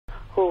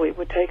or it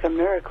would take a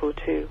miracle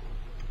too.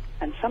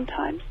 And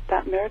sometimes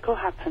that miracle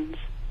happens.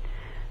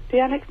 The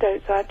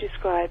anecdotes I've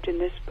described in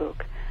this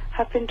book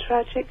have been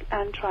tragic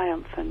and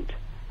triumphant,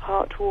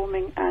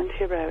 heartwarming and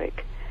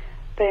heroic.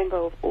 They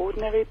involve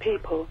ordinary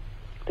people,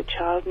 the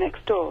child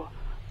next door,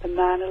 the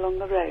man along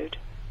the road,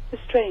 the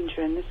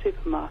stranger in the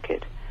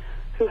supermarket,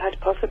 who had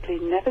possibly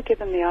never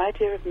given the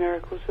idea of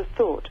miracles a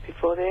thought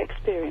before they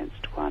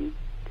experienced one.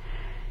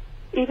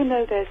 Even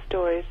though their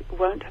stories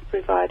won't have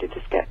provided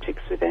the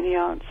skeptics with any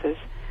answers,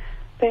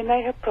 they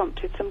may have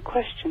prompted some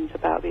questions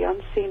about the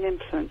unseen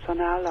influence on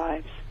our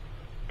lives.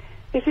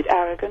 Is it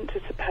arrogant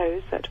to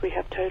suppose that we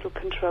have total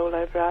control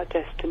over our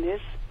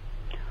destinies?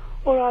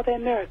 Or are there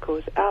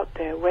miracles out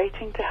there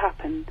waiting to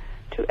happen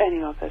to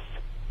any of us?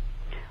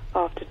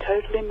 After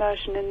total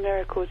immersion in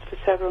miracles for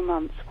several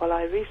months while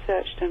I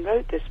researched and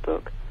wrote this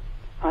book,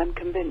 I'm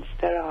convinced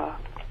there are.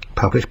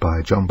 Published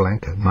by John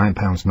Blank at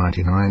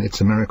 £9.99.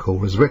 It's a Miracle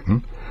was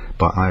written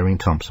by Irene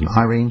Thompson.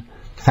 Irene,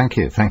 thank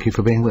you. Thank you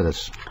for being with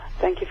us.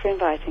 Thank you for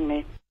inviting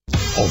me.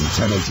 On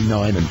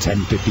 1089 and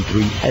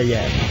 1053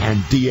 AM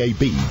and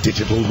DAB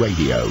Digital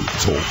Radio,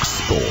 Talk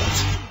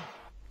Sport.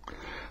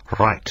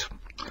 Right.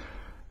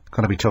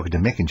 Going to be talking to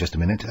Mick in just a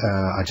minute.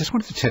 I just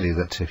wanted to tell you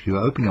that if you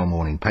open your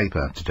morning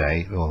paper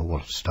today, or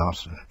we'll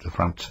start at the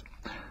front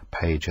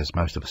page as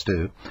most of us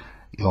do,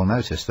 you'll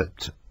notice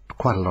that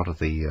quite a lot of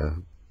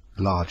the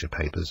larger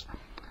papers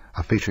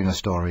are featuring a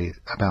story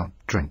about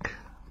drink,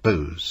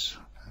 booze,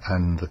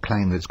 and the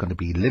claim that it's going to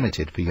be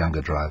limited for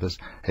younger drivers.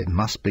 It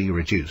must be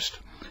reduced,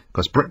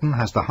 because Britain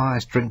has the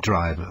highest drink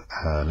drive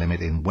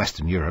limit in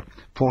Western Europe,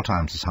 4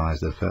 times as high as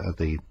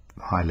the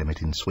high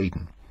limit in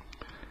Sweden.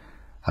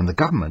 And the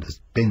government has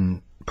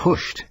been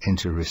pushed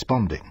into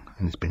responding,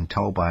 and it's been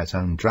told by its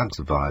own drugs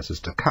advisors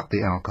to cut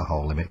the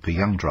alcohol limit for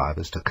young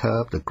drivers to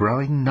curb the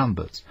growing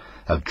numbers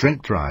of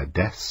drink-drive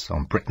deaths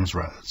on Britain's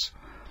roads.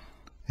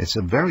 It's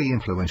a very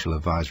influential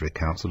advisory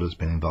council that's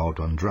been involved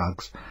on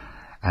drugs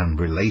and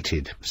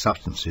related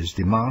substances,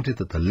 demanded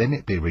that the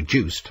limit be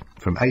reduced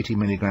from 80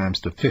 milligrams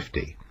to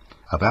 50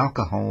 of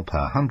alcohol per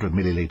 100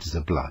 millilitres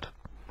of blood.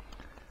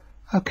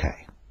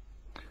 OK,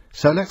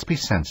 so let's be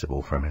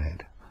sensible for a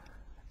minute.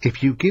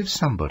 If you give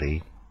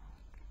somebody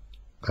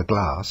a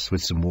glass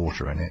with some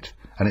water in it,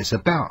 and it's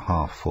about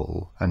half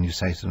full, and you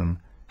say to them,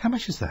 how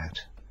much is that?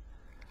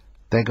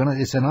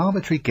 It's an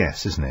arbitrary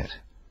guess, isn't it?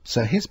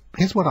 So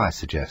here's what I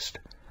suggest.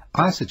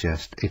 I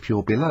suggest if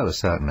you're below a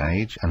certain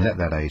age, and let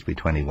that age be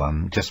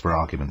 21, just for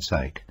argument's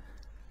sake,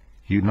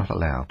 you're not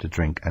allowed to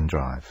drink and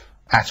drive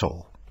at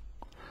all.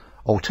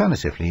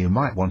 Alternatively, you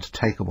might want to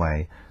take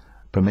away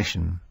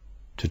permission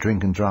to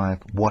drink and drive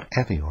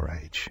whatever your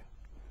age.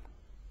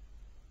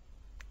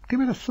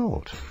 Give it a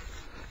thought.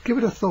 Give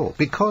it a thought,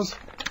 because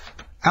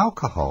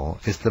alcohol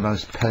is the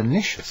most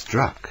pernicious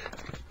drug.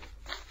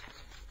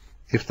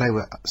 If they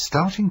were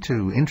starting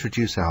to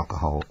introduce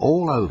alcohol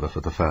all over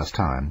for the first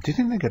time, do you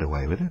think they'd get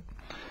away with it?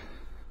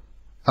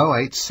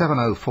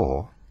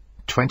 08704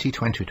 20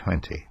 20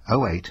 20.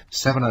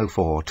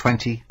 08704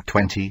 20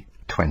 20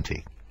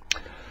 20.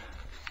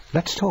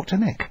 Let's talk to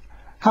Mick.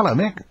 Hello,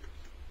 Mick.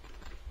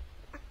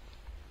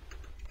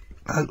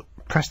 Oh,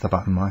 press the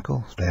button,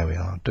 Michael. There we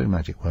are. Do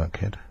magic work,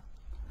 kid.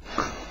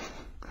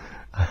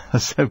 I'm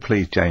so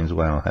pleased James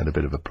Wow had a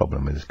bit of a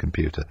problem with his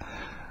computer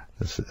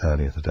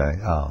earlier today.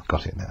 Oh,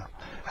 got it now.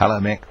 Hello,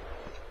 Mick.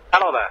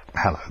 Hello there.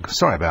 Hello.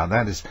 Sorry about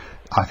that.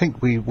 I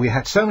think we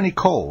had so many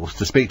calls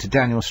to speak to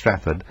Daniel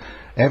Strafford.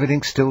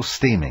 Everything's still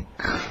steaming.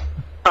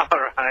 All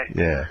right.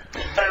 Yeah.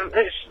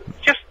 It's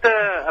just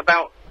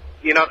about,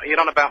 you're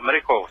on about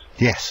miracles.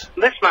 Yes.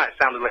 This might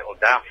sound a little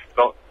daft,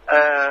 but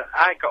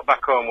I got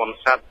back home once.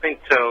 I'd been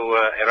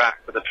to Iraq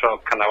with a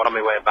truck, and I was on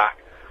my way back.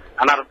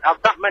 And I had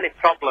that many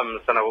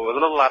problems, and I was a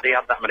little lad, he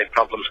had that many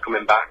problems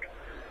coming back.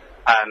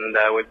 And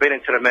we've been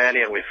into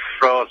Romania, and we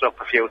froze up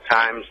a few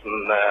times,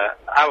 and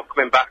I was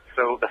coming back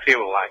through the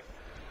fuel line.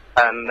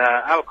 And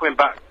I was coming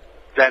back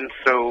then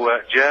through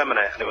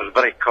Germany, and it was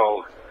very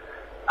cold.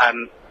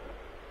 And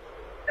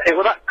it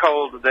was that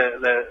cold,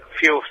 the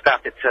fuel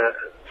started to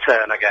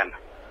turn again.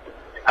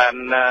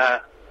 And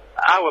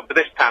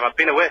this time, I've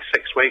been away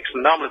 6 weeks,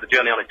 and normally the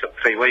journey only took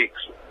 3 weeks.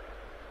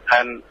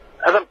 And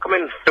as I'm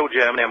coming through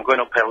Germany, I'm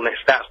going uphill, and it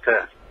starts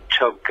to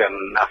chug,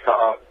 and I thought,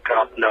 oh,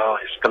 God, no,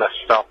 it's going to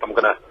stop. I'm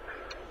going to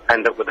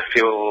end up with the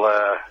fuel,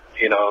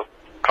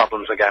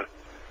 problems again.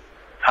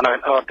 And I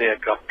went, oh, dear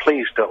God,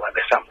 please don't let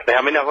this happen to me.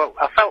 I mean,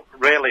 I felt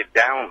really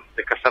down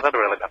because I'd had a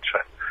really bad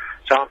trip.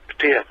 So,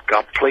 dear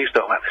God, please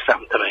don't let this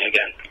happen to me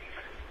again.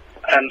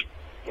 And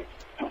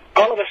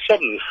all of a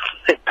sudden,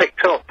 it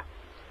picked up.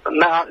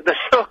 Now, there's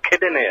no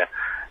kidding here.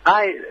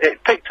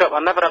 It picked up. I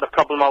never had a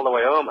problem all the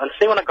way home. And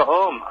see, when I got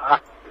home,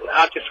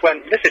 I just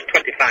went, this is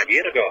 25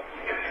 years ago.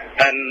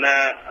 And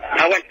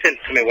I went in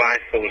to my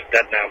wife, who was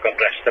dead now, God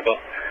bless her, but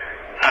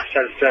I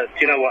said, do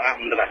you know what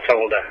happened? And I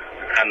told her.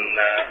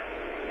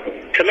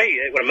 And to me,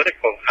 it was a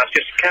miracle. I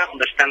just can't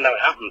understand how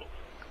it happened.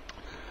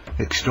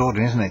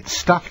 Extraordinary, isn't it?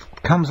 Stuff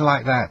comes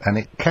like that, and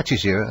it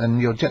catches you,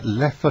 and you're just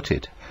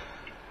left-footed.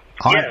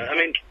 Yeah, I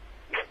mean,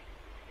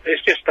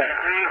 it's just that,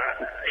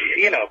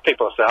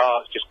 people say,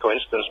 oh, it's just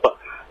coincidence. But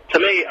to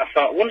me, I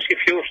thought, once your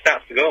fuel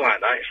starts to go like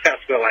that, it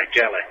starts to go like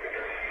jelly.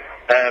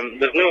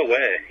 There's no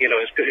way, he's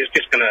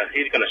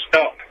going to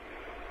stop.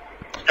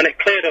 And it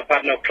cleared up, I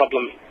had no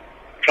problem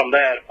from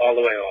there all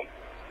the way home.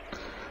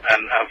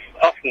 And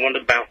I've often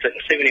wondered about it,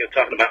 and see, when you were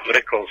talking about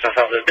miracles, I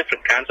thought there's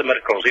different kinds of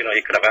miracles.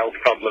 You could have health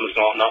problems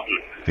and whatnot.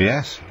 And,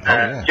 yes.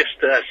 Yeah. Just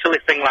a silly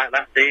thing like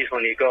that, diesel,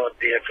 and you go,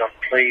 dear God,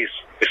 please.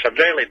 Because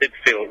I really did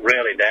feel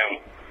really down.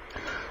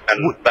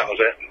 And that was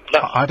it.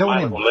 That's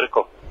my little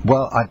miracle.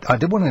 Well, I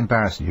did want to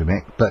embarrass you,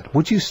 Mick, but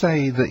would you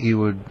say that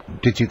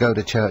did you go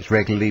to church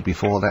regularly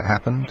before that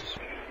happened?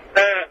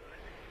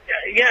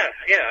 Yeah,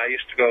 I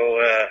used to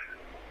go,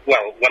 when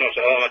I was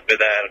at home, I'd be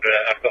there.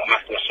 I've got a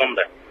mass on a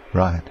Sunday.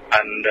 Right.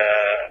 And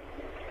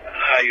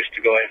I used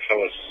to go if I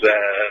was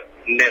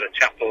near a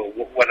chapel,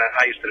 when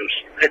I used to do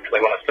Italy,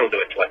 I still do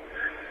Italy.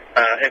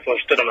 If I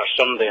was stood on a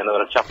Sunday and there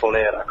was a chapel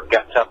near,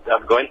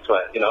 I'd go into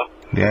it,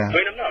 Yeah. I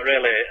mean, I'm not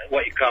really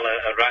what you call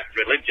a right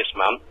religious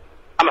man.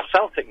 I'm a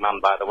Celtic man,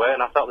 by the way,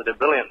 and I thought they did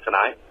brilliant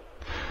tonight.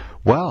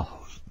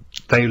 Well,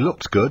 they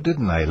looked good,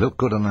 didn't they? Looked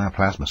good on our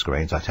plasma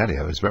screens, I tell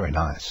you. It was very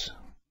nice.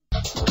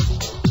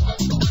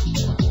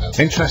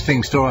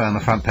 Interesting story on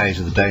the front page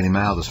of the Daily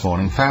Mail this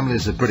morning.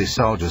 Families of British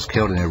soldiers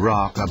killed in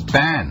Iraq are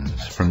banned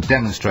from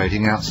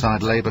demonstrating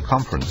outside Labour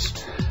conference.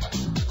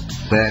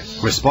 Their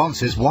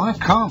response is, why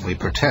can't we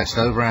protest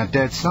over our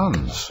dead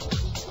sons?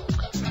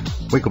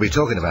 We could be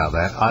talking about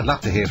that. I'd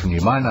love to hear from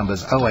you. My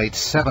number's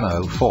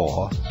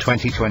 08704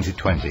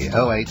 202020.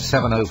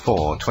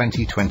 08704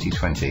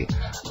 202020.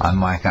 I'm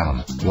Mike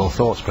Allen. Your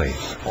thoughts, please.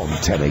 On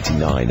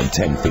 1089 and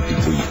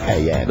 1053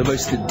 AM. The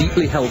most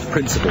deeply held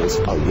principles.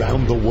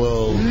 Around the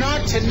world.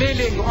 Not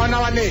kneeling on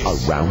our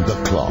knees. Around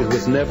the clock. It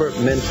was never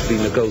meant to be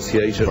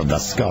negotiated. From the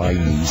Sky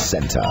News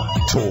Centre.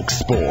 Talk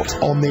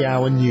Sport on the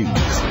Hour News.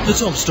 The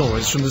top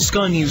stories from the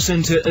Sky News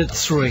Centre at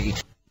 3.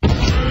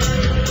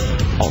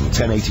 On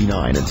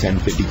 1089 and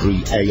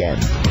 1053 AM.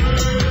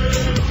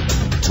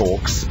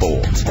 Talk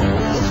Sport.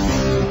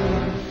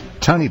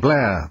 Tony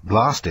Blair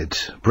blasted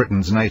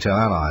Britain's NATO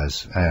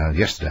allies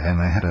yesterday, and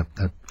they had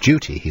a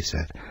duty, he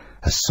said,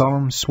 a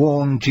solemn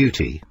sworn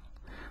duty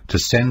to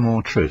send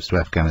more troops to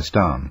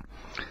Afghanistan.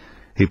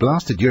 He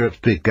blasted Europe's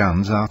big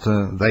guns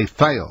after they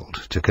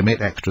failed to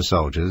commit extra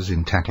soldiers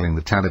in tackling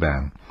the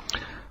Taliban.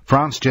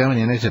 France,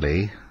 Germany and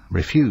Italy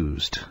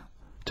refused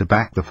to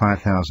back the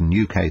 5,000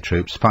 UK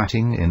troops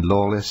fighting in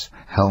lawless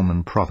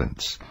Helmand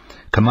province.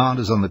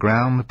 Commanders on the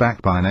ground,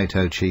 backed by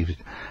NATO chief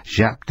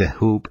Jacques de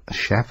Hoop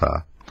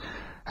Scheffer,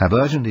 have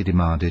urgently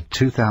demanded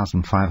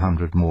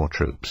 2,500 more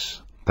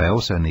troops. They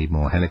also need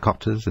more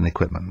helicopters and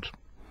equipment.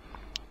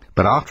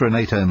 But after a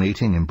NATO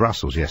meeting in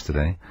Brussels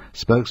yesterday,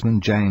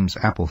 spokesman James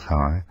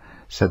Applethye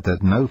said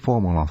that no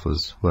formal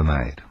offers were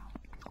made.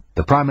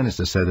 The Prime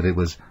Minister said that it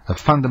was of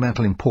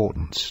fundamental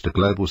importance to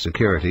global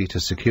security to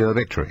secure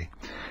victory.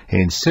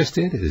 He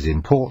insisted it is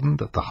important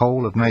that the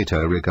whole of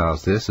NATO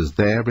regards this as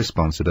their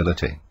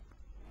responsibility.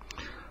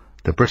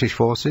 The British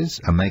forces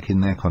are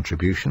making their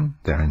contribution.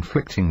 They're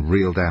inflicting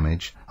real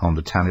damage on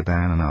the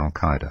Taliban and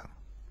Al-Qaeda.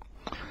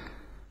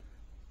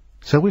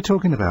 So we're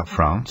talking about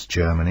France,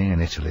 Germany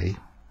and Italy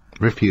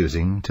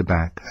refusing to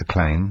back a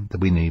claim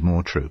that we need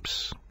more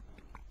troops.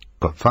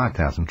 Got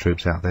 5,000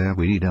 troops out there,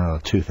 we need another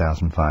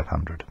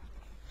 2,500.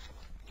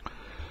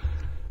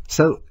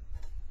 So,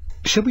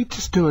 should we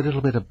just do a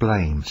little bit of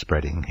blame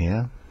spreading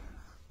here?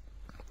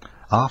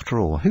 After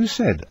all, who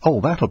said,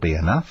 oh, that'll be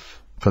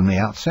enough from the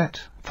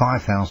outset?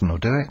 5,000 will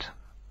do it?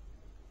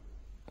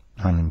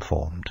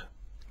 Uninformed.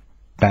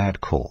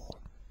 Bad call.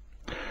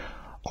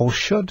 Or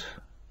should,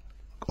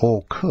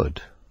 or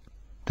could,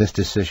 this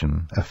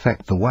decision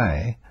affect the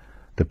way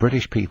the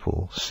British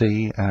people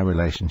see our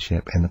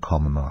relationship in the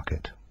common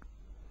market?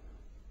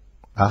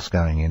 Us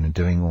going in and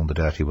doing all the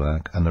dirty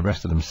work, and the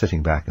rest of them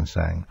sitting back and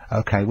saying,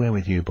 OK, we're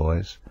with you,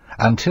 boys,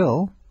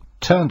 until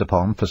turned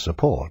upon for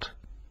support.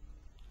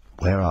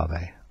 Where are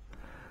they?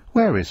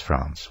 Where is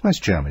France? Where's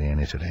Germany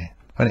and Italy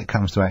when it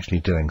comes to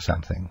actually doing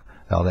something?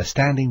 Oh, they're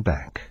standing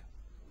back.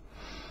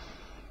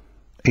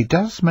 It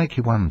does make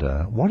you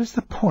wonder, what is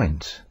the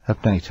point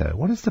of NATO?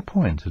 What is the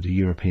point of the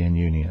European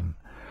Union?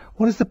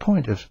 What is the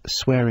point of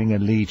swearing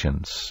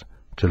allegiance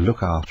to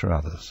look after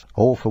others,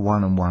 all for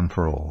one and one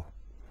for all?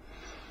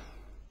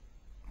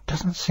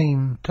 Doesn't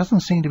seem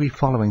to be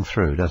following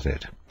through, does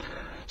it?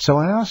 So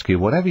I ask you,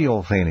 whatever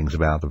your feelings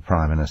about the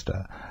Prime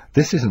Minister,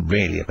 this isn't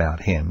really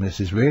about him. This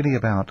is really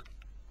about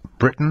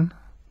Britain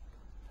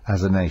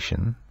as a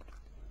nation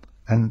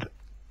and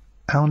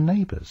our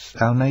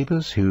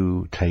neighbours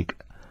who take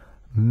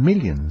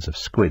millions of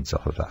squids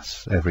off of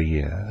us every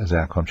year as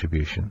our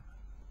contribution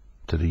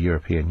to the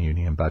European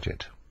Union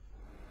budget.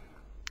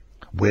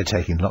 We're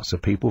taking lots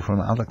of people from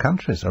other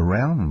countries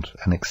around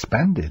an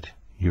expanded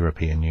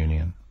European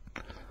Union.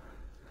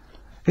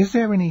 Is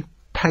there any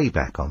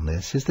payback on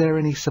this? Is there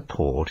any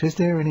support? Is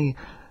there any...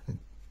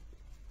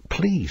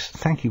 Please,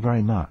 thank you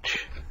very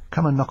much.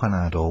 Come and knock on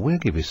our door. We'll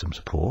give you some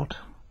support.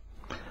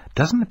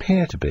 Doesn't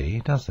appear to be,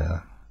 does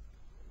there?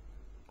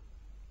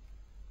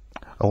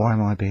 Or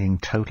am I being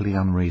totally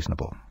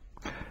unreasonable?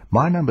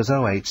 My number's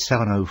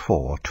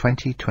 08704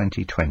 20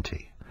 20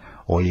 20.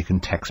 Or you can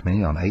text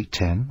me on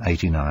 810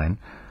 89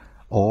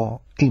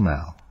 or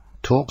email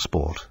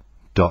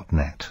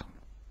talksport.net.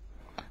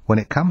 When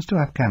it comes to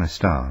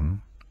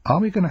Afghanistan, are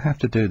we going to have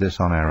to do this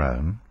on our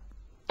own?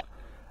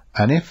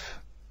 And if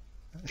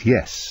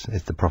yes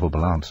is the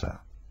probable answer,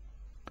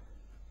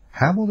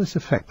 how will this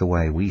affect the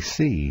way we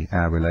see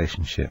our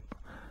relationship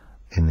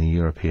in the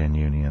European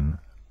Union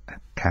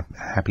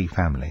happy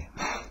family?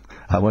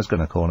 I was going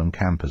to call them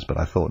campers, but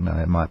I thought, no,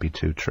 it might be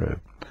too true.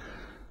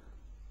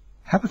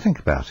 Have a think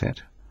about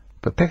it,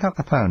 but pick up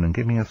the phone and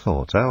give me your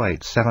thoughts.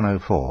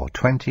 08704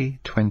 20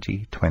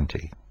 20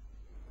 20.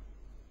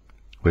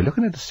 We're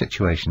looking at a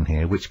situation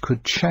here which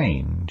could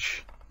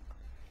change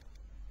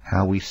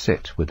how we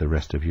sit with the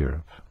rest of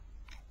Europe.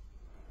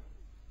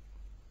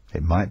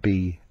 It might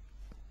be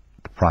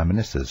the Prime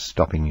Minister's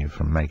stopping you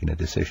from making a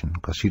decision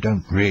because you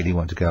don't really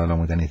want to go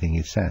along with anything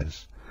he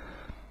says.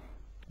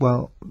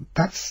 Well,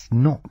 that's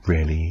not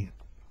really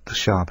the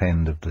sharp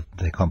end of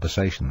the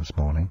conversation this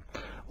morning.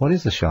 What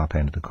is the sharp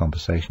end of the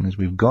conversation is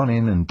we've gone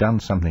in and done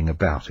something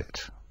about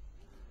it.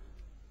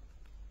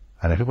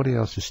 And everybody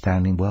else is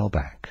standing well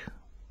back,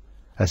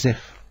 as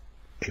if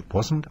it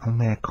wasn't on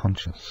their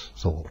conscious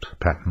thought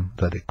pattern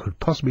that it could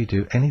possibly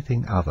do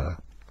anything other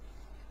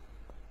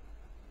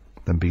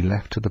than be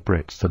left to the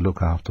Brits to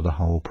look after the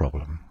whole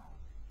problem.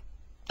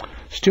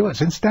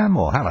 Stuart's in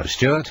Stanmore. Hello,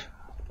 Stuart.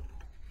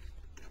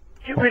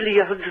 Is it really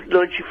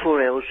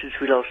 194 hours since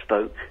we last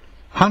spoke?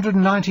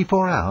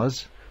 194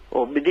 hours?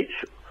 Or minutes?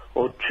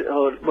 Or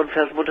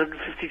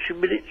 1,152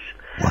 minutes?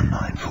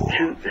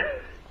 194.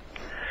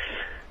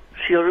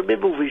 See, I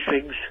remember all these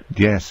things.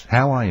 Yes.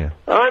 How are you?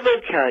 I'm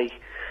okay.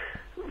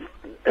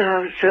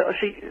 So I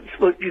see,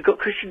 well, you've got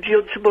Christian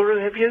Dion tomorrow,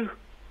 have you?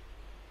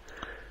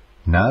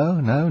 No,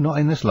 not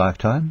in this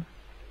lifetime.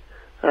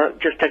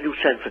 Just Daniel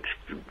Sanford,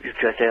 you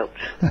jet out.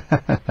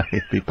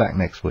 He'll be back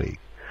next week.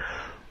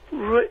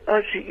 Right,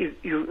 I see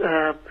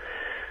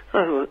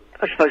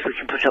I suppose we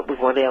can put up with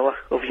 1 hour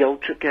of the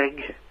old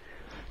gang.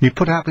 You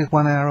put up with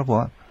 1 hour of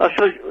what? I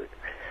suppose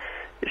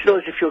it's not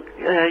as if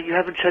you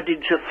haven't turned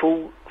into a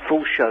full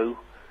show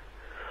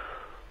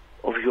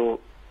of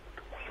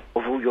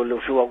all your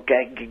little old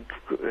gang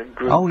and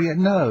group. Oh yeah,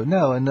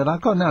 no, and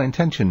I've got no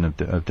intention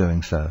of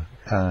doing so.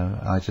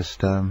 I just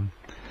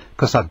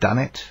because I've done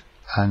it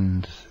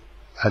and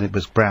it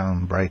was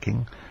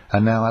groundbreaking,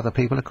 and now other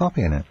people are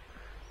copying it.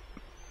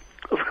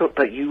 I forgot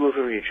about you were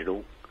the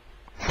original.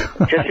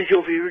 Just as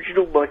you're the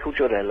original Michael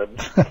John Allen.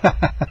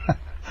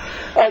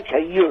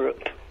 Okay,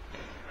 Europe.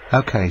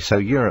 Okay, so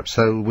Europe.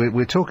 So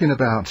we're talking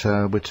about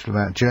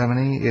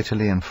Germany,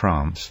 Italy, and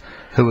France,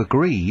 who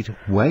agreed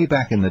way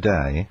back in the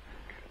day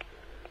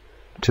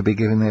to be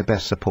giving their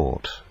best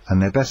support,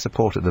 and their best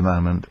support at the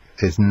moment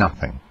is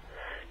nothing.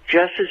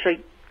 Just as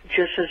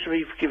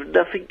they've given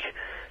nothing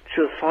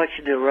to a fight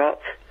in Iraq,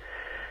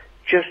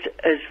 just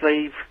as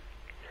the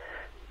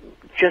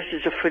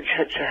French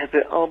had to have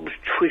their arms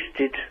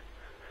twisted,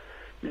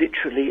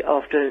 literally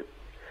after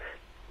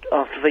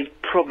they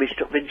promised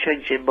and then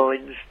changed their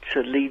minds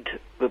to lead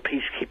the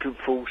peacekeeping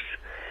force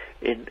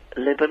in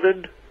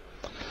Lebanon.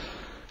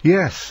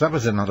 Yes, that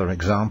was another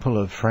example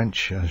of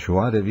French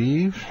joie de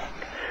vivre.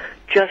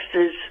 Just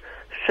as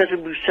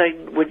Saddam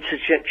Hussein went to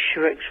Jacques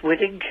Chirac's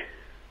wedding.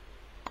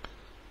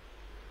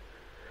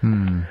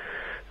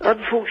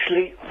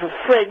 Unfortunately, the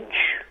French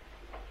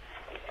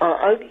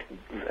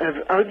have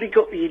only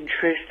got the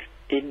interest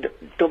in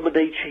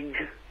dominating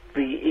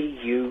the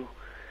EU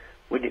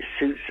when it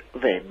suits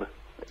them,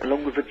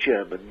 along with the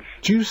Germans.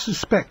 Do you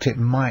suspect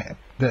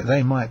that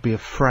they might be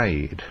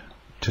afraid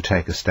to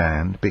take a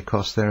stand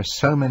because there are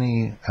so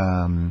many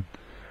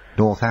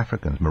North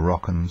Africans,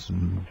 Moroccans,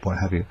 and what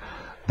have you,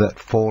 that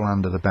fall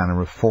under the banner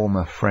of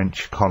former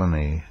French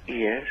colony?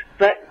 Yes,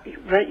 that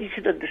you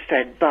can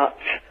understand, but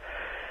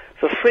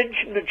the French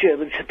and the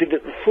Germans have been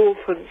at the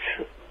forefront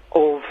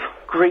of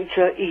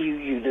greater EU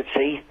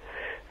unity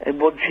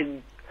and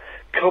wanting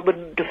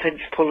common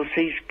defence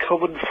policies,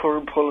 common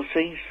foreign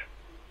policies.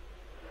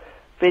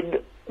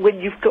 Then when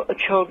you've got a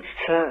chance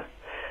to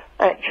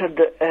act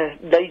under a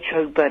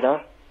NATO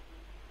banner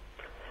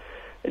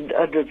and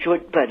under a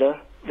joint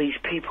banner, these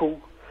people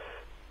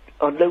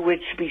are nowhere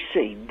to be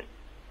seen.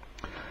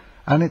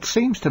 And it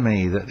seems to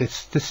me that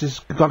this has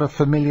got a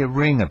familiar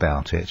ring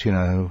about it. You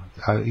know,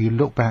 you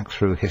look back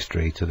through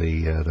history to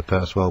the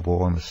First World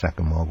War and the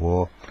Second World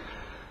War,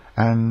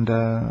 and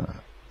the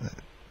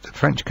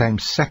French came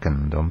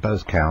second on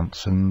both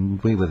counts,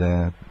 and we were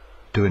there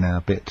doing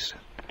our bit,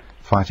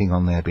 fighting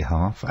on their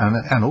behalf,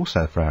 and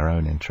also for our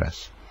own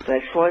interests.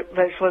 That's why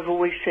I've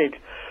always said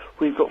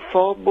we've got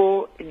far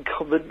more in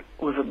common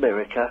with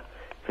America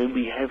than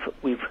we have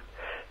with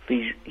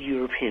these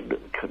European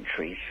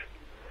countries.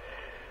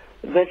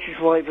 That is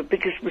why the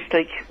biggest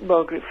mistake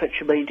Margaret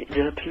Thatcher made in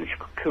her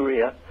political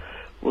career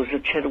was the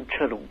Channel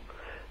Tunnel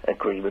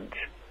Agreement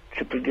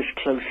to bring us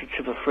closer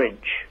to the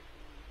French.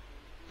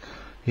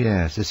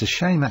 Yes, it's a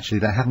shame actually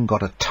they haven't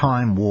got a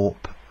time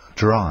warp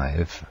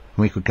drive.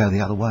 we could go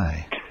the other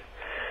way.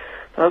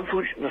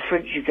 Unfortunately, the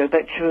French, you go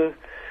back to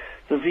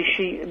the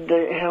Vichy and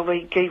how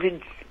they gave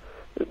in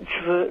to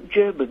the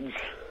Germans.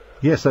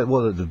 Yes,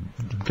 well, the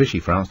Vichy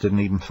France didn't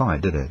even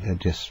fight, did it? It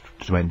just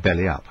went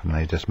belly up, and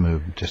they just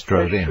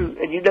drove in. True.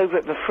 And you know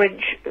that the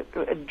French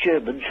and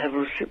Germans have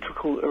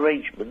reciprocal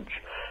arrangements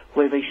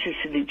where they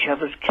sit in each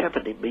other's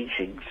cabinet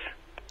meetings.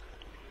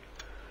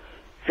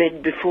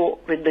 Then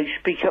they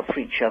speak up for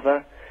each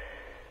other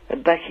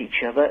and back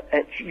each other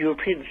at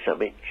European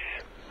summits.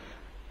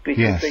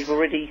 Because they've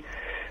already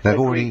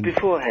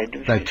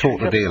beforehand. They've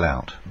talked the deal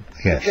out.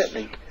 Yes.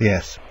 Exactly.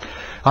 Yes.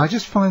 I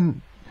just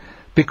find,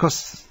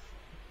 because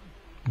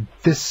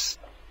this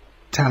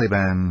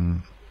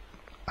Taliban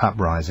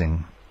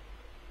uprising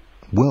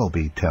will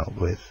be dealt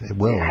with. It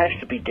has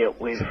to be dealt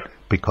with.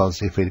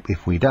 Because if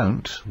we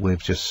don't,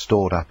 we've just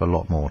stored up a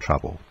lot more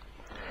trouble.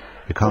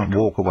 We can't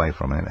walk away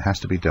from it. It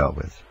has to be dealt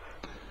with.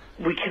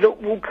 We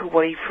cannot walk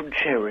away from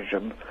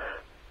terrorism.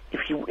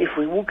 If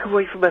we walk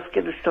away from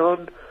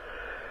Afghanistan,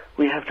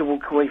 we have to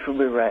walk away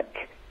from Iraq.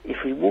 If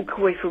we walk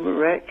away from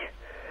Iraq,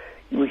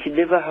 we can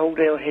never hold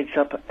our heads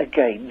up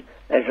again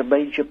as a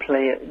major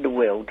player in the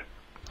world.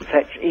 In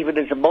fact, even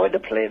as a minor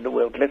player in the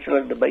world, let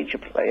alone a major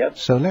player.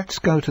 So let's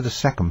go to the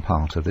second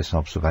part of this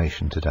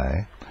observation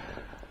today.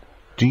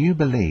 Do you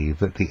believe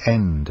that the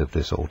end of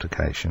this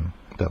altercation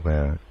that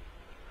we're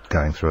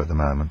going through at the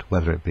moment,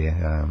 whether it be,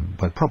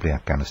 probably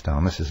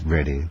Afghanistan, this is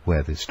really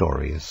where the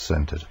story is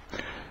centred,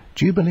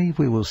 do you believe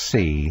we will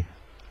see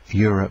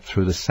Europe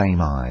through the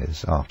same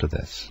eyes after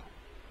this?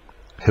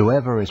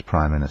 Whoever is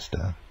Prime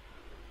Minister?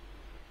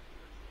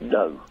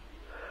 No.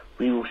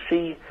 We will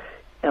see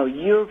our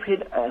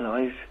European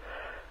allies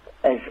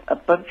as a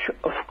bunch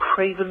of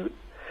craven,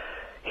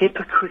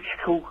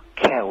 hypocritical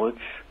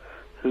cowards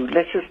who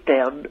let us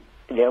down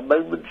in our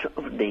moments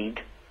of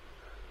need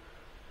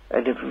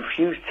and have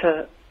refused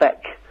to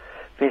back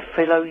their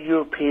fellow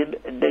European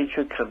and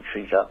NATO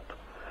countries up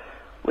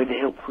when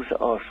help was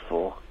asked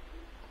for.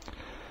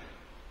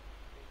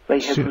 They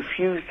have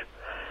refused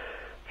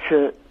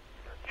to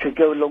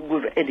go along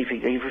with anything.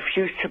 They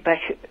refused to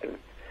back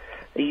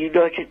a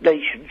United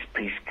Nations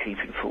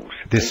peacekeeping force.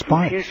 They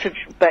refused to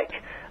back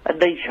a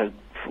NATO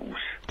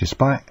force.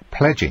 Despite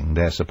pledging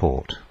their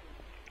support.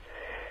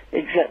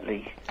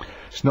 Exactly.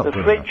 It's not the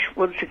French,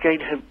 once again,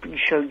 have been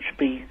shown to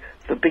be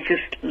the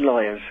biggest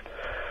liars.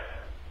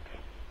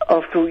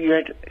 After all, you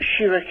had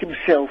Chirac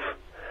himself,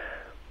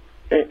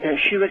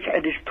 Chirac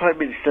and his Prime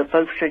Minister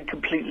both saying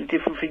completely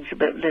different things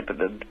about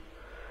Lebanon.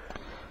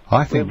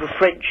 I think where the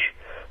French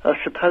are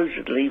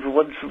supposedly the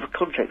ones with the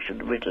contacts in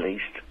the Middle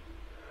East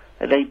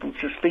and able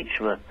to speak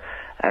to the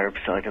Arab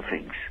side of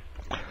things.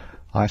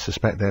 I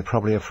suspect they're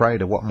probably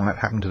afraid of what might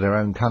happen to their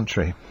own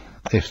country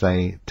if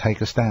they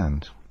take a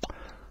stand.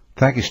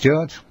 Thank you,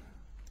 Stuart.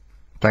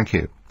 Thank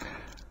you.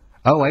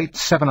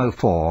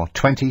 08704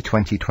 20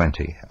 20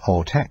 20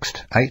 or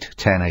text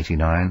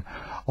 81089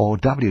 or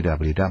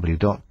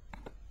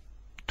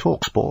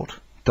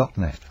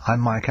www.talksport.net.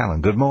 I'm Mike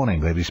Allen. Good morning.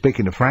 We'll be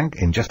speaking to Frank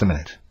in just a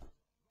minute.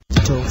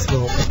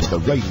 TalkSPORT, the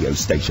radio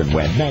station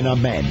where men are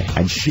men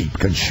and sheep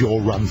can sure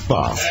run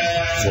fast.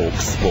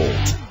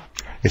 TalkSPORT.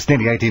 It's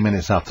nearly 18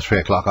 minutes after 3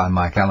 o'clock. I'm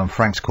Mike Allen.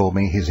 Frank's called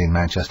me. He's in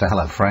Manchester.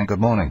 Hello, Frank.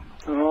 Good morning.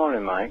 Good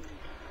morning, Mike.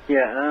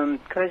 Yeah,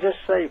 can I just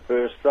say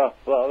first off,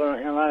 well,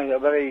 you know, a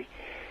very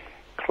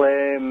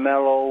clear,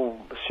 mellow,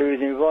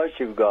 soothing voice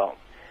you've got.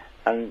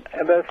 And I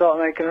ever thought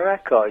of making a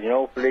record, you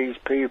know, for these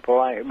people,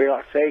 like a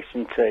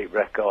relaxation tape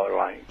record,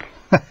 like.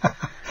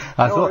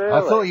 I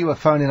thought you were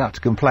phoning up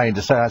to complain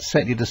to say I'd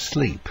sent you to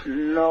sleep.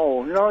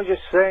 No,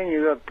 just saying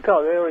you've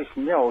got a really,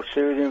 you know,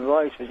 soothing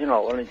voice, but, you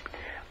know,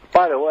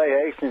 by the way,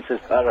 Hastings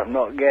says that I'm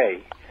not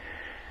gay.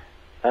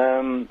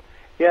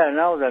 Yeah,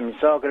 now then, you're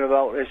talking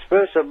about this.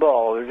 First of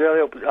all, I was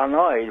really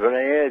annoyed when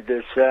I heard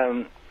this,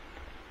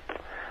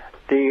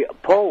 the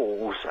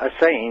Poles are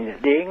saying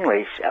the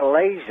English are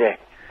lazy.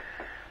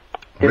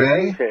 They're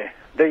really? Lazy.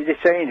 They're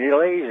saying they're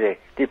lazy.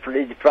 They're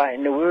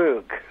fighting the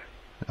work.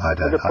 I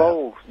don't. The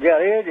Poles. Yeah, I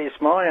heard it this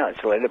morning,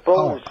 actually. The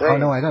Poles saying... Oh,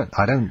 no, I don't.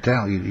 I don't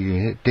doubt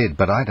you did,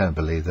 but I don't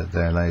believe that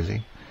they're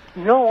lazy.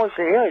 No, it's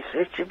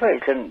a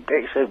bad...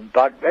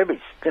 Maybe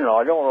it's, you know,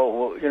 I don't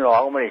know, you know,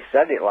 how many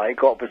said it,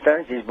 like, what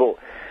percentages, but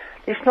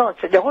it's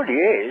not... The only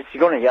is,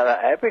 you're going to get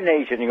that every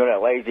nation, you're going to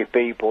get lazy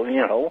people,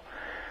 you know.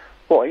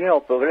 But, you know,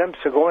 for them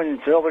to go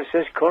into over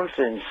this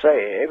country and say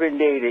it, if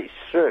indeed it's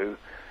true,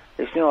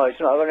 it's, you know, it's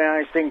not a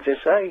very nice thing to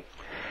say.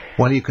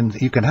 Well, you can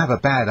have a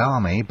bad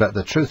army, but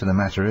the truth of the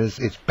matter is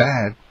it's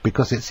bad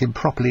because it's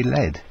improperly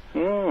led.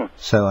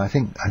 So I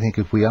think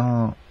if we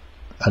are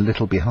a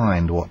little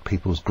behind what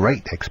people's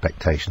great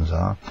expectations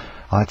are,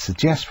 I'd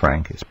suggest,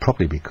 Frank, it's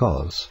probably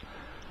because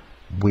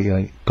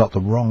we got the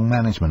wrong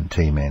management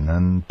team in,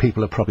 and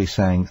people are probably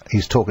saying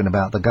he's talking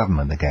about the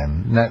government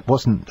again. No, it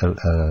wasn't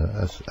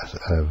a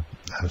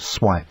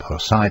swipe or a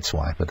side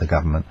swipe at the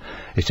government.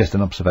 It's just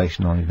an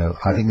observation on, you know,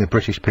 I think the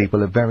British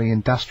people are very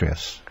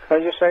industrious.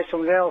 Can I just say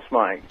something else,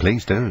 Mike?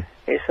 Please do.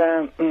 It's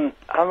I'm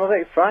a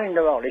bit frightened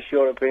about this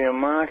European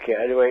market,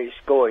 the way it's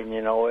going,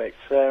 you know. It's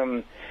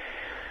you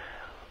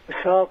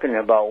we're talking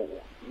about,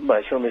 well,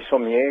 it's only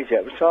some years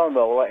yet, we're talking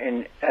about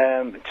letting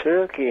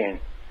Turkey in.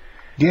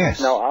 Yes.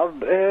 Now, I've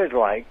heard,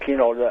 like, you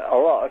know, that a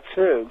lot of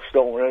Turks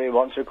don't really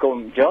want to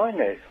come join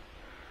it.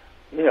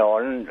 You know,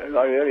 and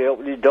I really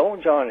hope they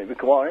don't join it, to be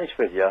quite honest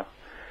with you.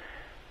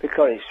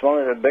 Because it's one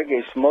of the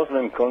biggest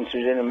Muslim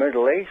countries in the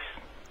Middle East.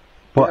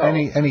 Well,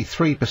 any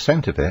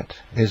 3% of it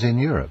is in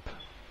Europe.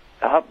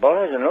 But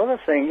there's another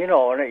thing, you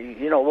know, and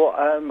you know what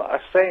I'm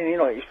saying, you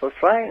know, it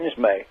frightens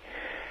me.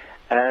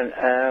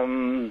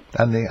 And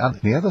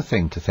the other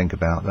thing to think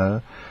about,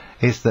 though,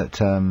 is that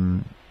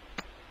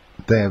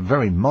they're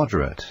very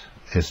moderate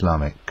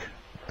Islamic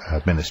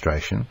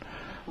administration,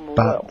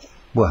 but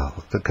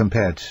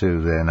compared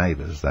to their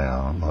neighbours, they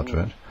are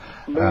moderate.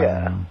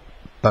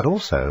 But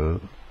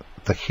also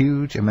the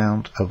huge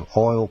amount of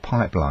oil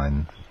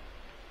pipeline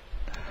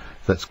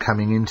that's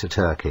coming into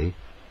Turkey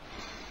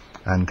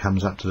and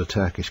comes up to the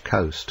Turkish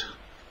coast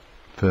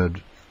for,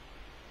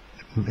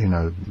 you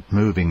know,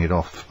 moving it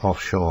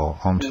offshore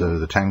onto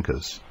the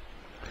tankers.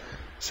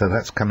 So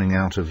that's coming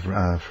out of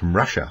from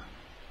Russia,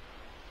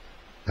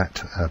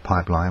 that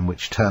pipeline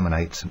which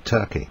terminates in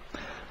Turkey.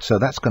 So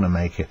that's going to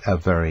make it a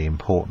very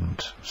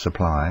important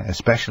supply,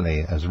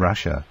 especially as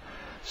Russia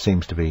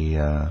seems to be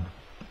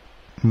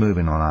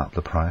moving on up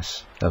the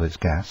price of its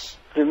gas.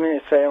 Do you mean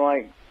to say,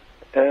 like,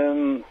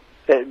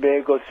 it'd be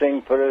a good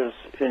thing for us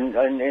in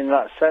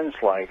that sense,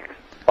 like,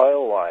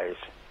 oil-wise?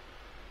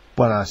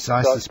 Well, I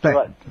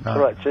suspect... To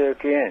let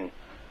Turkey in?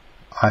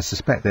 I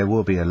suspect there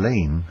will be a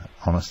lien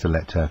on us to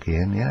let Turkey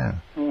in, yeah.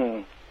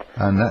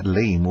 And that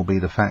lien will be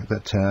the fact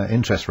that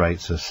interest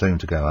rates are soon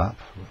to go up,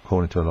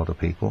 according to a lot of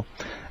people.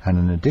 And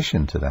in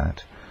addition to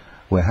that,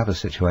 we'll have a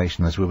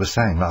situation, as we were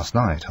saying last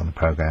night on the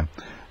programme,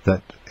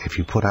 that if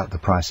you put up the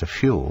price of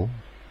fuel,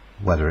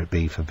 whether it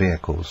be for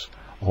vehicles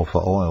or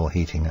for oil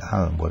heating at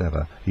home,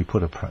 whatever, you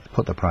put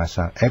the price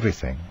up,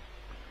 everything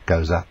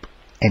goes up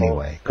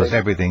anyway, because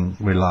everything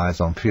relies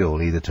on fuel,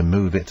 either to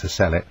move it, to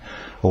sell it,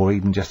 or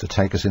even just to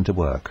take us into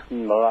work.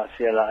 Well,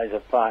 that is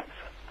a fact.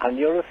 And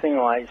the other thing,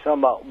 like, it's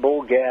about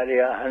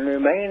Bulgaria and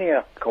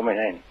Romania coming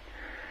in.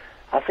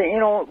 I think, you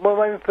know,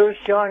 when we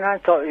first joined, I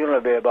thought it was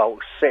going to be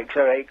about 6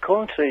 or 8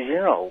 countries, you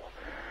know.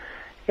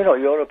 You know,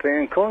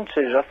 European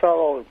countries. I thought,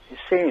 oh, it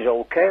seems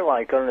okay,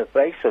 like, on the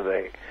face of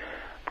it.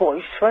 But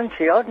it's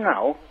 20-odd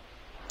now.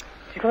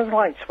 It's going to be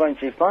like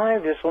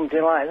 25 or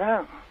something like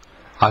that.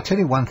 I'll tell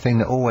you one thing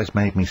that always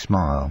made me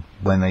smile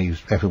when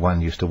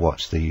everyone used to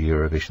watch the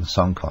Eurovision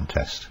Song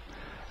Contest,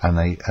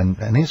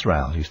 and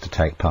Israel used to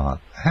take part.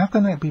 How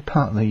can that be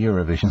part of the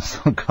Eurovision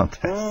Song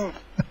Contest?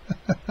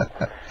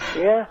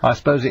 Yeah. I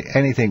suppose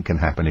anything can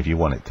happen if you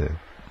want it to.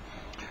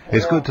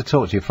 It's good to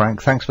talk to you,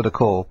 Frank. Thanks for the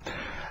call.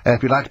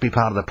 If you'd like to be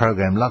part of the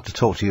programme, love to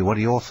talk to you. What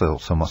are your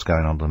thoughts on what's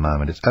going on at the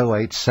moment? It's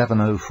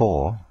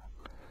 08704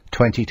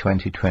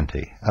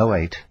 2020.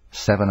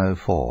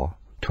 08704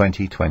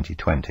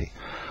 2020.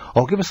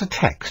 Or give us a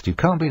text. You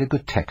can't beat a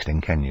good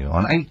texting, can you?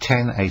 On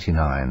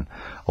 81089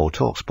 or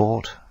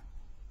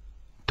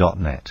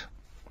talksport.net.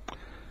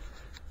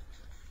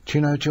 Do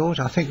you know, George,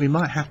 I think we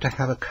might have to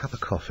have a cup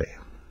of coffee.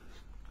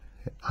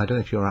 I don't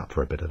know if you're up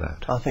for a bit of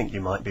that. I think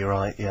you might be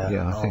right, yeah.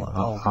 Yeah, I think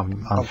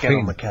I'll get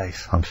on the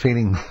case. I'm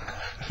feeling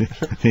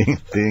the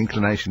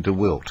inclination to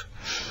wilt.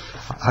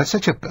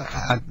 Actually,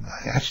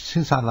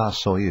 since I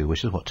last saw you,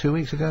 which is, 2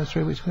 weeks ago,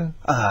 3 weeks ago?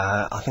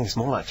 I think it's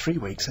more like 3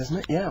 weeks, isn't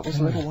it? Yeah, it was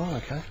a little while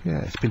ago.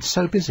 Yeah, it's been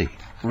so busy.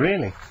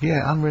 Really?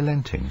 Yeah,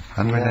 unrelenting.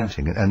 Yeah.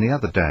 And the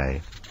other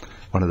day,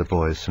 one of the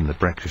boys from the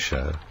breakfast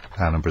show,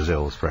 Alan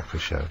Brazil's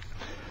breakfast show,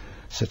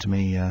 said to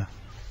me, do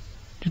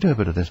you do a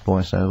bit of this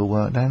voiceover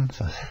work, Dan?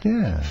 So I said,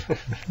 yeah.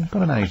 You've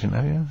got an agent,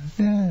 have you?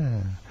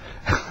 Yeah.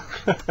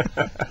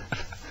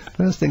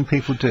 First thing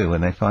people do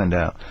when they find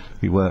out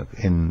we work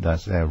in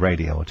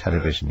radio or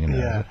television, you know.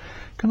 Yeah.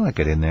 Can I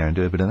get in there and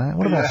do a bit of that?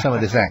 What about some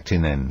of this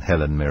acting then,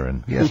 Helen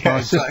Mirren? Yes,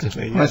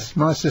 exactly,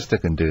 my sister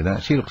can do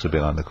that. She looks a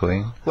bit like the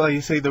Queen. Well,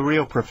 you see, the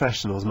real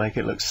professionals make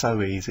it look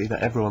so easy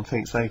that everyone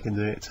thinks they can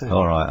do it too.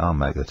 All right, I'll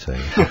make the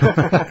tea.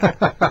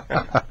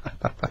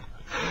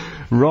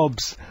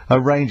 Rob's a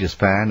Rangers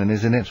fan and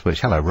is in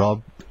Ipswich. Hello,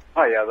 Rob.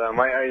 Hiya there,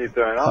 mate. How you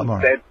doing? I'm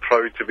dead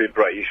proud to be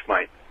British,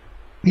 mate.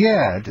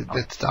 Yeah,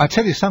 I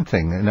tell you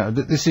something. You know,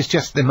 this is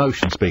just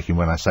emotion speaking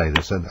when I say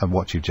this, and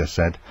what you've just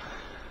said.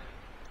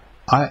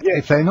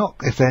 If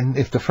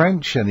the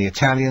French and the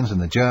Italians and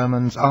the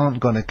Germans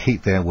aren't going to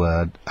keep their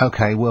word,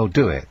 okay, we'll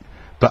do it.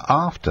 But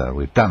after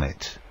we've done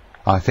it,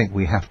 I think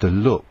we have to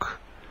look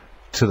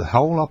to the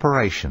whole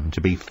operation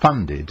to be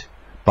funded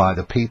by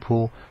the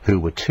people who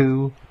were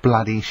too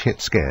bloody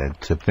shit scared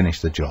to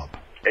finish the job.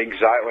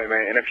 Exactly,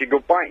 mate. And if you go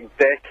back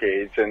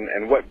decades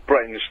and what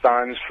Britain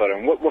stands for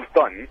and what we've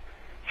done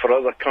for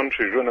other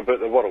countries around about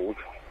the world,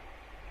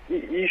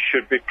 you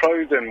should be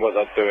proud in what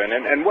they're doing.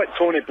 And what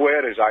Tony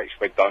Blair has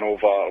actually done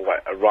over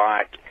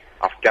Iraq,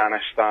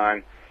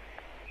 Afghanistan,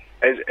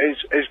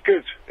 is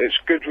good. It's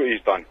good what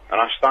he's done.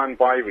 And I stand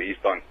by what he's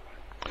done.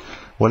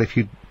 Well, if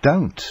you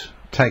don't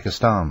take a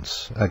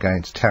stance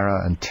against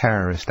terror and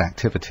terrorist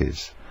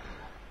activities,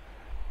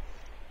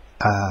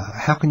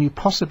 how can you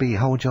possibly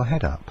hold your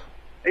head up?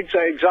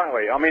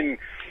 Exactly. I mean,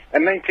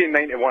 in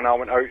 1991, I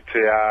went out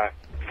to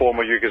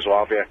former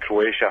Yugoslavia,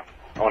 Croatia,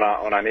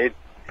 on an aid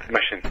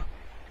mission,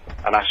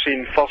 and I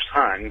seen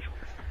firsthand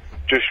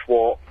just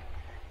what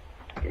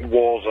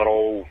wars are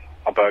all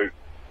about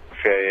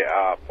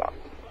from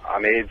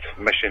an aid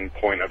mission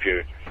point of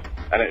view,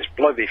 and it's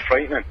bloody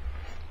frightening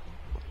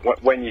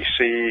when you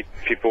see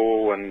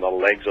people and their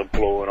legs are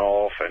blowing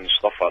off and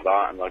stuff like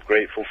that, and they're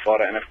grateful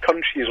for it. And if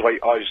countries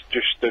like us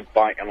just stood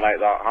back and let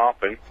that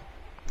happen,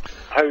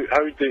 how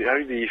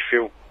do you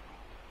feel?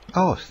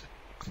 Oh,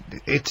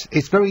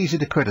 it's very easy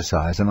to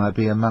criticise, and I'd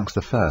be amongst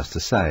the first to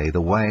say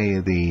the way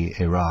the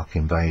Iraq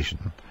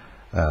invasion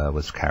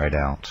was carried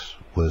out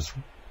was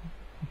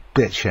a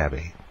bit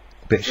shabby.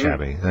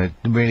 They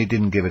really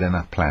didn't give it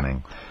enough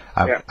planning.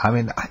 I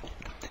mean,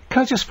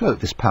 can I just float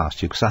this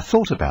past you, because I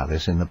thought about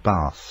this in the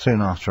bath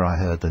soon after I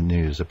heard the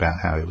news about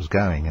how it was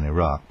going in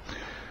Iraq.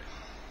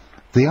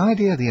 The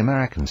idea the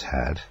Americans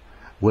had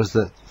was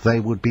that they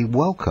would be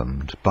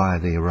welcomed by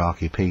the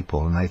Iraqi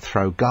people, and they'd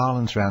throw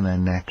garlands around their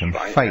neck and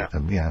fake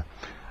them,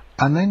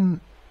 And then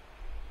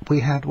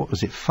we had,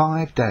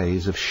 5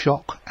 days of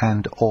shock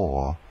and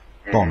awe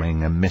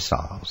bombing and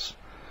missiles.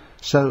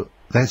 So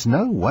there's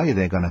no way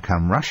they're going to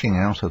come rushing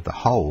out of the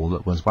hole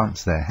that was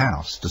once their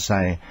house to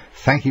say,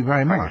 thank you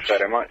very much. Thank you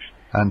very much.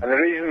 And the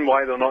reason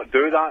why they'll not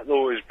do that,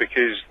 though, is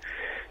because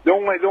the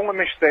only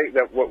mistake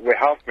that we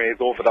have made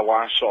over the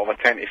last sort of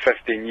 10 to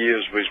 15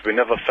 years was we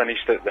never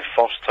finished it the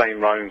first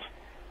time round.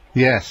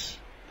 Yes.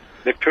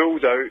 They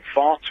pulled out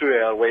far too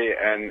early,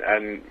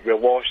 and we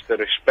lost the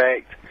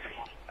respect,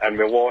 and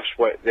we lost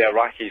what the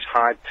Iraqis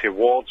had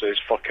towards us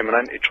for coming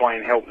in to try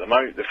and help them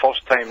out the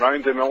first time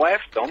round, and we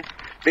left them,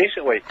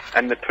 basically,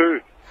 in the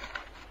poo.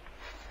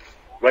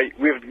 Right,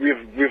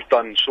 we've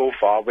done so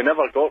far. We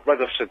never got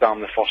rid of Saddam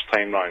the first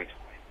time round.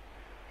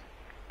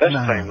 This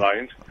time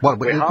round,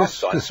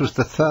 this was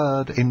the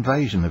third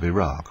invasion of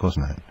Iraq,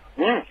 wasn't it?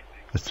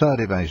 The third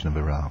invasion of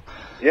Iraq.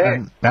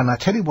 Yeah. And I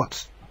tell you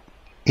what's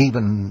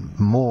even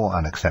more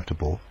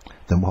unacceptable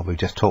than what we've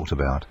just talked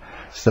about.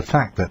 It's the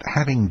fact that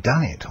having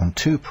done it on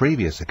 2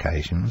 previous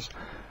occasions,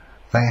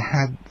 they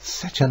had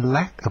such a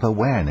lack of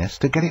awareness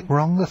to get it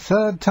wrong the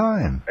third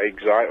time.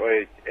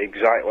 Exactly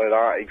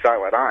that.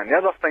 And the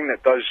other thing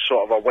that does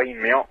sort of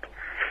wind me up,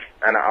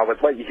 and I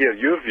would like to hear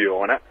your view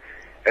on it,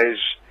 is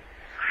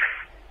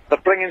they're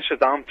bringing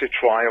Saddam to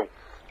trial,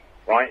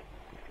 right?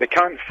 They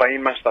can't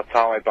find Mr.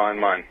 Taliban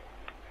man.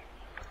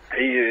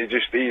 He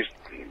disappears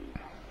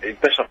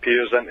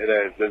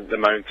into the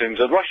mountains.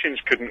 The Russians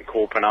couldn't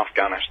cope in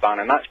Afghanistan,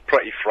 and that's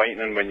pretty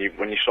frightening when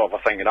you sort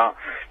of think of that.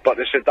 But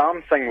the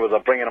Saddam thing where they're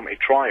bringing him to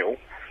trial,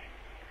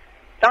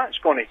 that's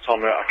going to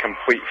turn out a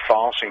complete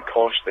farce and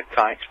cost the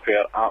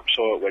taxpayer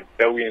absolutely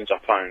billions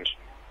of pounds.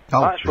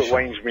 That's what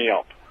winds me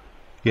up.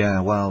 Yeah,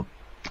 well,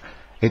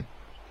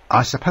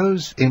 I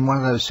suppose in one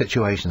of those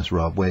situations,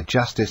 Rob, where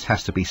justice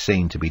has to be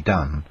seen to be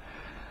done,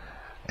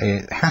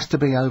 it has to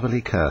be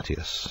overly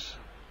courteous.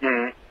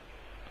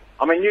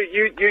 I mean,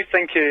 you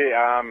think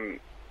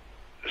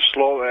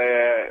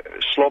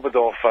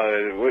Slobodov,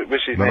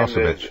 what's his name?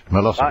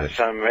 Milosevic. That's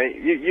him, right?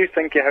 You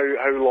think of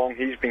how long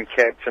he's been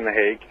kept in The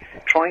Hague,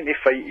 trying to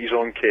fight his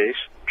own case,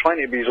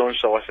 trying to be his own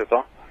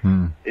solicitor.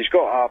 He's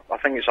got I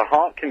think it's a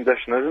heart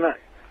condition, isn't it?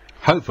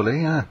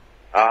 Hopefully, yeah.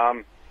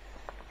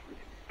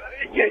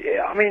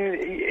 Yeah, I mean,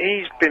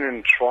 he's been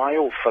in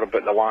trial for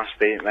about the last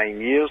 8-9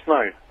 years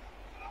now,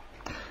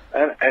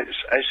 and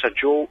it's a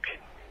joke.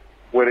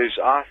 Whereas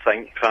I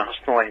think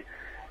personally,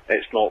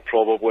 it's not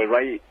probably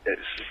right.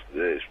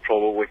 It's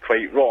probably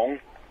quite wrong.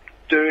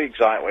 Do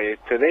exactly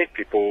to the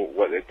people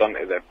what they've done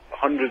to the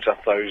hundreds of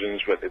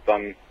thousands, what they've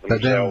done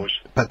themselves.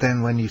 But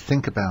then when you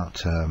think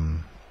about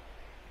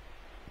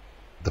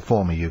the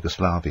former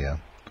Yugoslavia,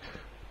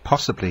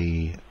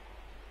 possibly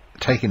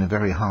taking a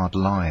very hard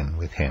line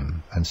with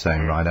him and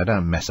saying, right, I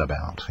don't mess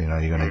about. You know,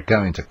 you're going to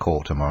go into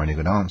court tomorrow and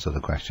you're going to answer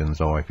the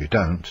questions, or if you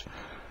don't,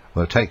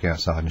 we'll take you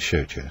outside and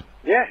shoot you.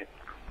 Yeah.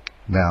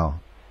 Now,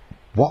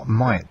 what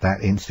might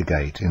that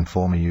instigate in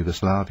former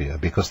Yugoslavia?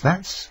 Because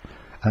that's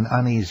an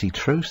uneasy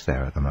truce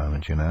there at the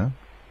moment, you know.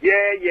 Yeah.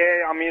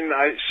 I mean,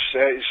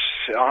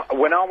 it's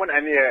when I went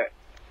in there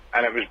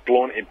and it was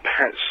blown to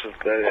bits,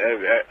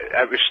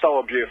 it was still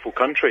a beautiful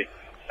country,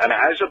 and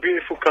it is a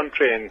beautiful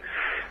country, and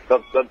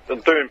they're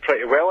doing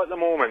pretty well at the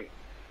moment.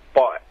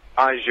 But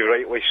as you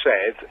rightly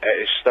said,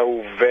 it is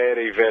still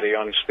very, very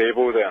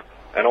unstable there,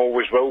 and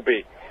always will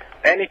be.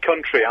 Any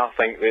country, I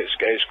think,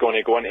 that's going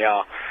to go into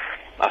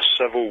a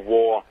civil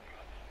war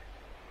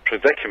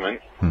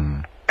predicament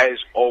is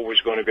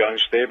always going to be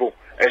unstable.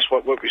 It's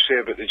what we say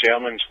about the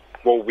Germans.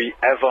 Will we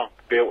ever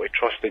be able to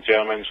trust the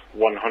Germans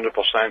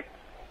 100%?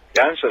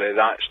 The answer to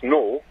that's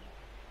no.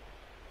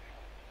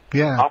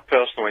 Yeah. I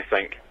personally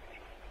think.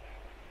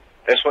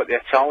 It's like the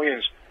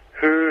Italians,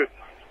 who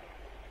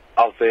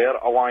are their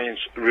alliance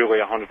really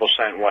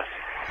 100% with?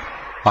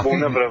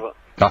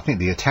 I think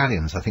the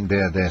Italians,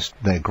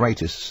 their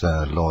greatest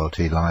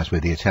loyalty lies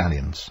with the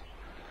Italians.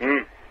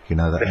 You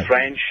know, the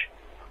French.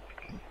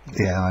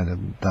 Yeah, I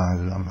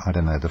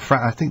don't know.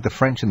 I think the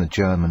French and the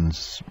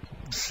Germans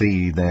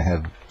see they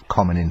have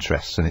common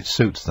interests, and it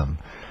suits them,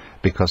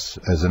 because,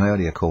 as an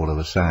earlier caller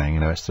was saying, you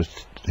know, it's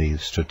the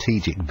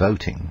strategic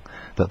voting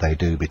that they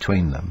do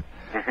between them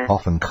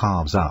often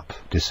carves up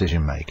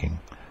decision making.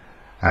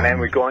 And then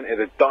we go on to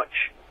the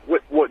Dutch.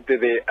 What do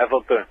they ever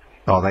do?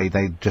 Oh,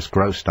 they just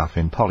grow stuff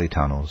in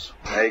polytunnels.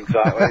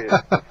 Exactly.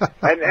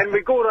 and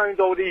we go around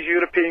all these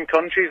European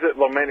countries that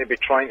were meant to be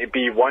trying to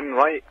be one,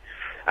 right?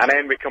 And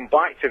then we come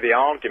back to the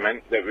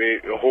argument that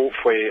we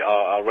hopefully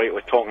are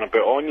rightly talking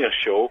about on your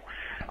show,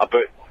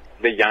 about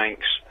the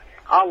Yanks.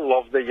 I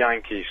love the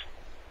Yankees.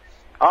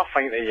 I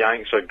think the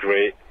Yanks are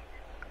great,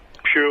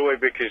 purely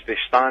because they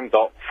stand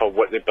up for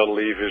what they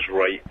believe is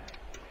right.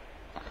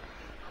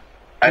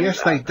 And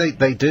yes,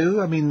 they do.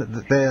 I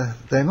mean,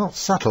 they're not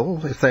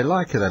subtle. If they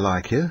like you, they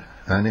like you.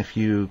 And if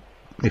you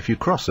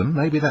cross them,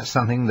 maybe that's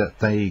something that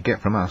they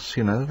get from us.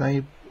 You know,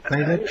 they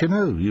let you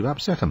know you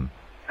upset them.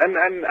 And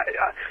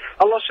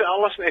I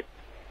listen to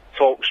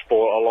talkSPORT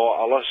a lot.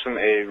 I listen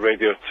to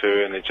Radio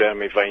 2 and the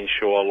Jeremy Vine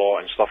show a lot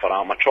and stuff like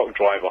that. I'm a truck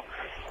driver,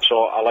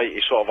 so I like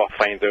to sort of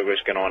find out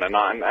what's going on in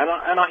that.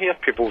 And I hear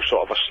people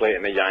sort of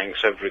slating the Yanks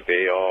every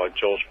day. Oh,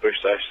 George Bush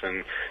this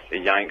and the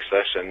Yanks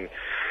this, and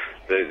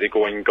they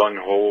go in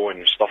gun-ho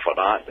and stuff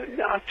like that.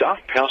 I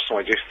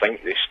personally just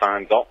think they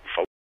stand up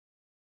for